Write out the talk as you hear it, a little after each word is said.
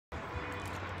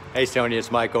Hey Sonya,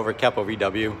 it's Mike over at Keppel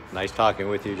VW. Nice talking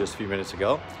with you just a few minutes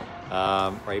ago.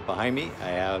 Right behind me, I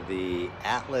have the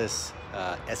Atlas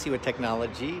SE with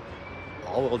technology,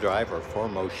 all-wheel drive or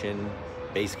 4Motion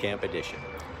Base Camp Edition.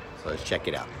 So let's check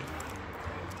it out.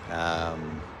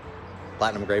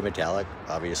 Platinum gray metallic,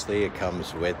 obviously. It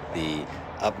comes with the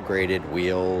upgraded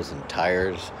wheels and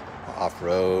tires,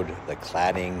 off-road. The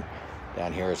cladding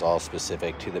down here is all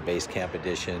specific to the Base Camp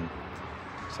Edition.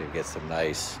 So you get some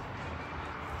nice,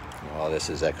 all this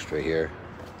is extra here.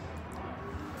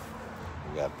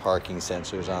 We got parking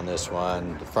sensors on this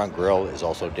one. The front grille is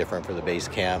also different for the Base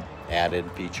Camp,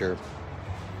 added feature.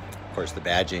 Of course, the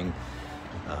badging,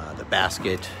 the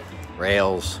basket,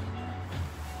 rails.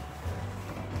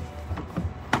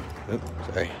 Oops,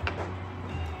 sorry.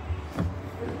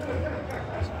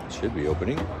 Should be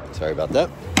opening. Sorry about that.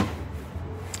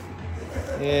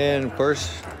 And of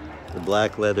course, the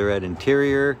black leatherette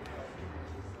interior.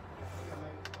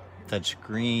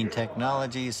 Touchscreen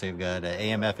technology, so you've got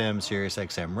AM, FM, Sirius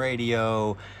XM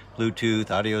radio, Bluetooth,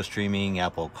 audio streaming,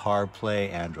 Apple CarPlay,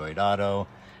 Android Auto,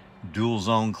 dual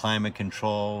zone climate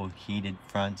control, heated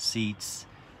front seats.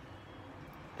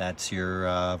 That's your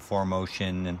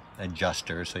 4Motion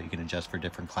adjuster, so you can adjust for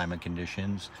different climate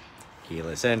conditions.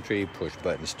 Keyless entry, push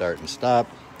button start and stop.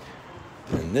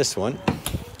 And this one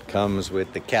comes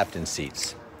with the captain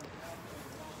seats,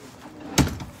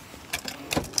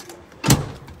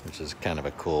 which is kind of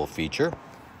a cool feature.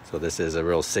 So this is a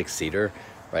real 6-seater.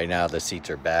 Right now the seats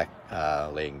are back,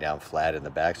 laying down flat in the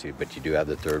back, but you do have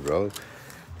the third row.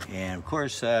 And of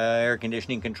course, air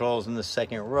conditioning controls in the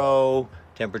second row,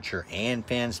 temperature and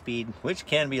fan speed, which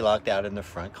can be locked out in the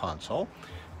front console.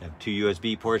 You have 2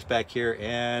 USB ports back here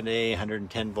and a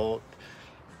 110 volt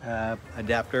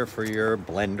adapter for your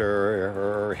blender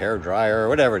or hair dryer or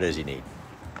whatever it is you need.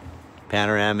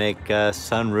 Panoramic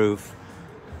sunroof.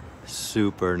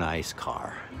 Super nice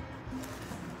car.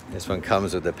 This one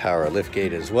comes with the power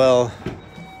liftgate as well.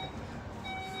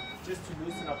 Just to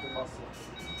loosen up the muscle.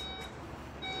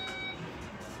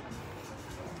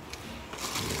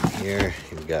 Here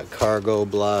you've got cargo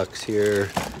blocks here.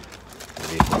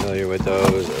 You'll be familiar with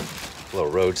those. A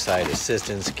little roadside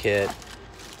assistance kit.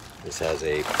 This has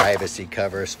a privacy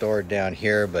cover stored down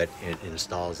here, but it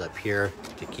installs up here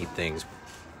to keep things,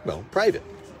 well, private.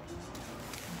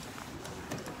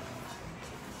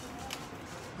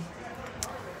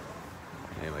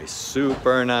 Anyway,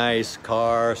 super nice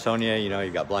car. Sonya, you know,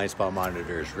 you've got blind spot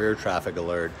monitors, rear traffic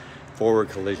alert, forward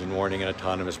collision warning, and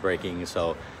autonomous braking.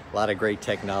 So a lot of great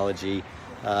technology.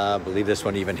 I believe this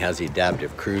one even has the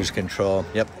adaptive cruise control.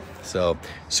 Yep. So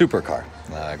super car,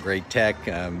 great tech.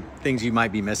 Things you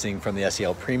might be missing from the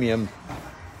SEL Premium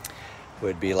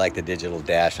would be like the digital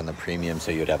dash on the Premium.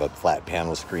 So you'd have a flat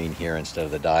panel screen here instead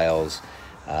of the dials.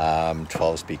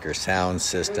 12 speaker sound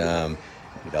system.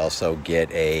 You'd also get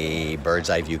a bird's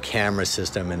eye view camera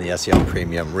system in the SEL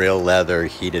Premium, real leather,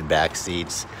 heated back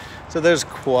seats. So there's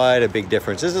quite a big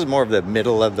difference. This is more of the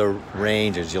middle of the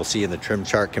range, as you'll see in the trim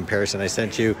chart comparison I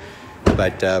sent you.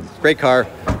 But great car.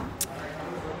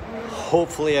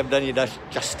 Hopefully I've done you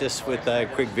justice with a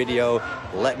quick video.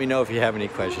 Let me know if you have any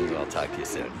questions and I'll talk to you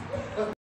soon.